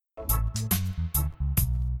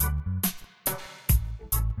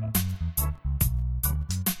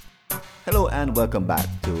Hello and welcome back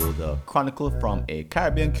to the Chronicle from a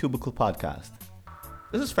Caribbean Cubicle podcast.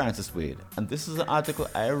 This is Francis Wade, and this is an article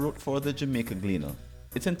I wrote for the Jamaica Gleaner.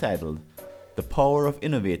 It's entitled, The Power of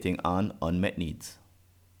Innovating on Unmet Needs.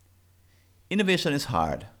 Innovation is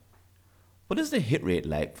hard. What is the hit rate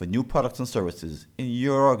like for new products and services in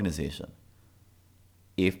your organization?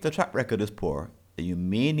 If the track record is poor, then you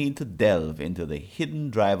may need to delve into the hidden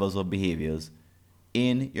drivers of behaviors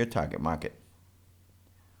in your target market.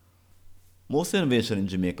 Most innovation in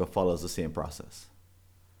Jamaica follows the same process.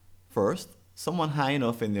 First, someone high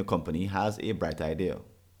enough in your company has a bright idea,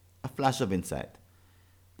 a flash of insight.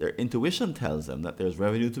 Their intuition tells them that there's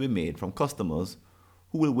revenue to be made from customers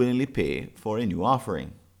who will willingly pay for a new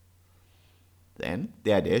offering. Then,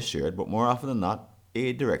 the idea is shared, but more often than not,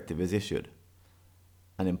 a directive is issued.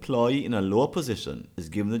 An employee in a lower position is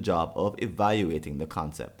given the job of evaluating the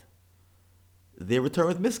concept. They return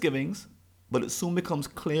with misgivings, but it soon becomes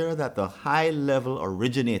clear that the high-level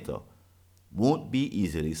originator won't be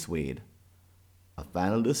easily swayed. A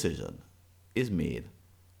final decision is made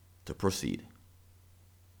to proceed.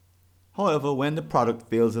 However, when the product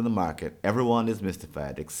fails in the market, everyone is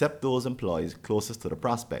mystified except those employees closest to the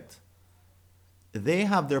prospect. They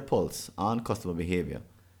have their pulse on customer behavior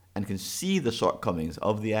and can see the shortcomings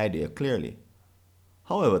of the idea clearly.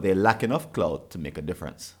 However, they lack enough clout to make a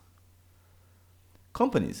difference.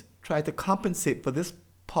 Companies try to compensate for this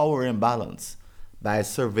power imbalance by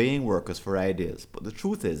surveying workers for ideas, but the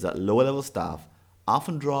truth is that lower-level staff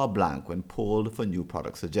often draw a blank when polled for new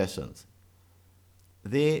product suggestions.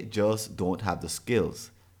 They just don't have the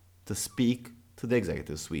skills to speak to the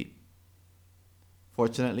executive suite.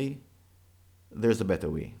 Fortunately, there's a better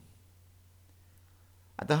way.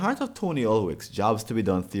 At the heart of Tony Ulwick's jobs to be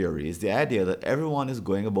done theory is the idea that everyone is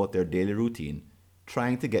going about their daily routine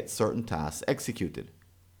trying to get certain tasks executed.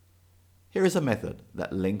 Here is a method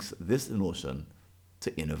that links this notion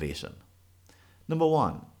to innovation. Number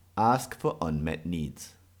 1, ask for unmet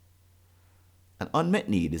needs. An unmet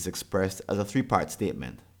need is expressed as a 3-part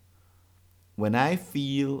statement. When I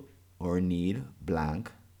feel or need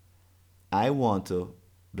blank, I want to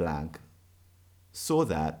blank so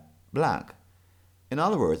that blank. In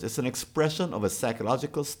other words, it's an expression of a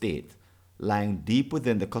psychological state lying deep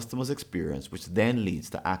within the customer's experience, which then leads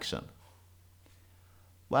to action.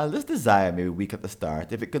 While this desire may be weak at the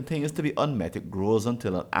start, if it continues to be unmet, it grows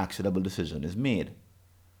until an actionable decision is made.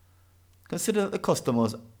 Consider that the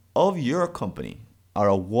customers of your company are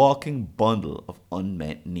a walking bundle of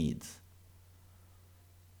unmet needs.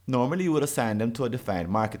 Normally, you would assign them to a defined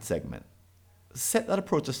market segment. Set that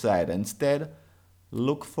approach aside and instead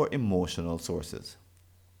look for emotional sources.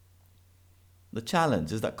 The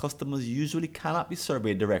challenge is that customers usually cannot be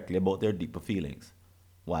surveyed directly about their deeper feelings.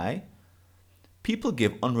 Why? People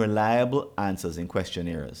give unreliable answers in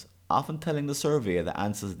questionnaires, often telling the surveyor the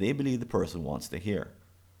answers they believe the person wants to hear.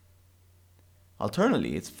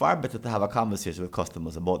 Alternately, it's far better to have a conversation with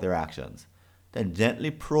customers about their actions than gently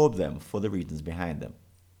probe them for the reasons behind them.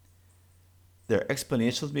 Their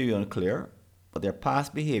explanations may be unclear, but their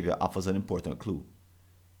past behavior offers an important clue.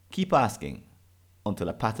 Keep asking until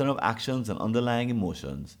a pattern of actions and underlying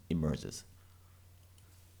emotions emerges.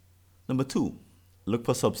 Number 2, look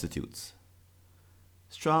for substitutes.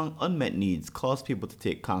 Strong unmet needs cause people to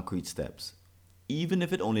take concrete steps, even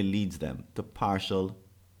if it only leads them to partial,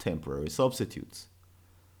 temporary substitutes.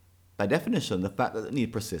 By definition, the fact that the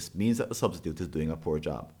need persists means that the substitute is doing a poor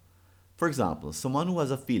job. For example, someone who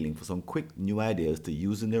has a feeling for some quick new ideas to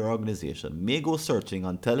use in their organization may go searching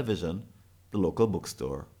on television, the local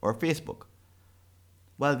bookstore, or Facebook.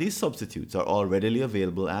 While these substitutes are all readily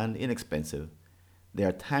available and inexpensive, they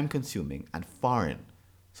are time-consuming and foreign,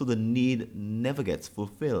 so the need never gets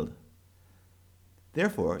fulfilled.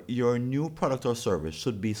 Therefore, your new product or service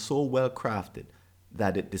should be so well crafted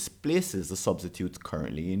that it displaces the substitutes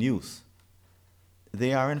currently in use.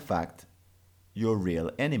 They are, in fact, your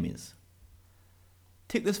real enemies.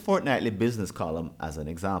 Take this fortnightly business column as an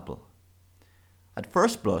example. At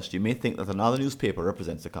first blush, you may think that another newspaper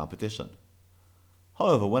represents the competition.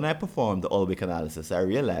 However, when I performed the Ulwick analysis, I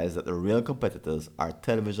realized that the real competitors are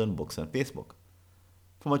television, books, and Facebook.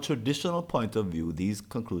 From a traditional point of view, these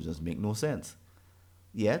conclusions make no sense.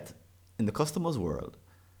 Yet, in the customer's world,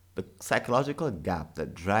 the psychological gap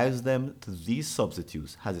that drives them to these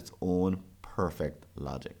substitutes has its own perfect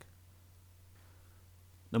logic.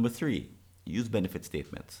 Number 3, use benefit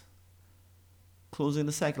statements. Closing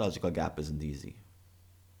the psychological gap isn't easy.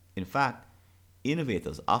 In fact,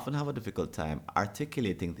 innovators often have a difficult time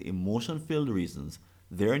articulating the emotion-filled reasons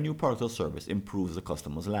their new product or service improves the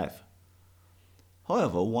customer's life.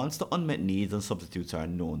 However, once the unmet needs and substitutes are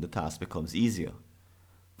known, the task becomes easier.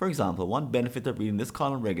 For example, one benefit of reading this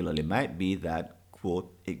column regularly might be that,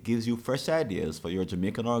 quote, it gives you fresh ideas for your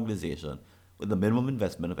Jamaican organization with a minimum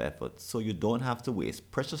investment of effort so you don't have to waste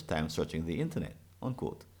precious time searching the internet,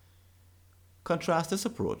 unquote. Contrast this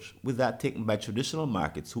approach with that taken by traditional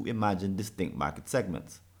markets who imagine distinct market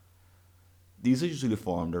segments. These are usually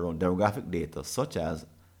formed around demographic data such as,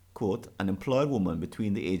 quote, an employed woman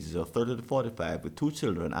between the ages of 30 to 45 with 2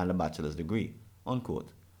 children and a bachelor's degree,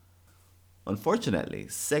 unquote. Unfortunately,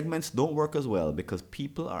 segments don't work as well because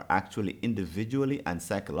people are actually individually and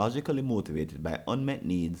psychologically motivated by unmet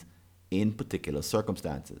needs in particular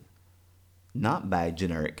circumstances, not by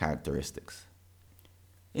generic characteristics.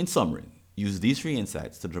 In summary, use these 3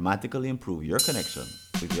 insights to dramatically improve your connection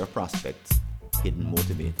with your prospects' hidden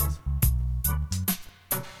motivators.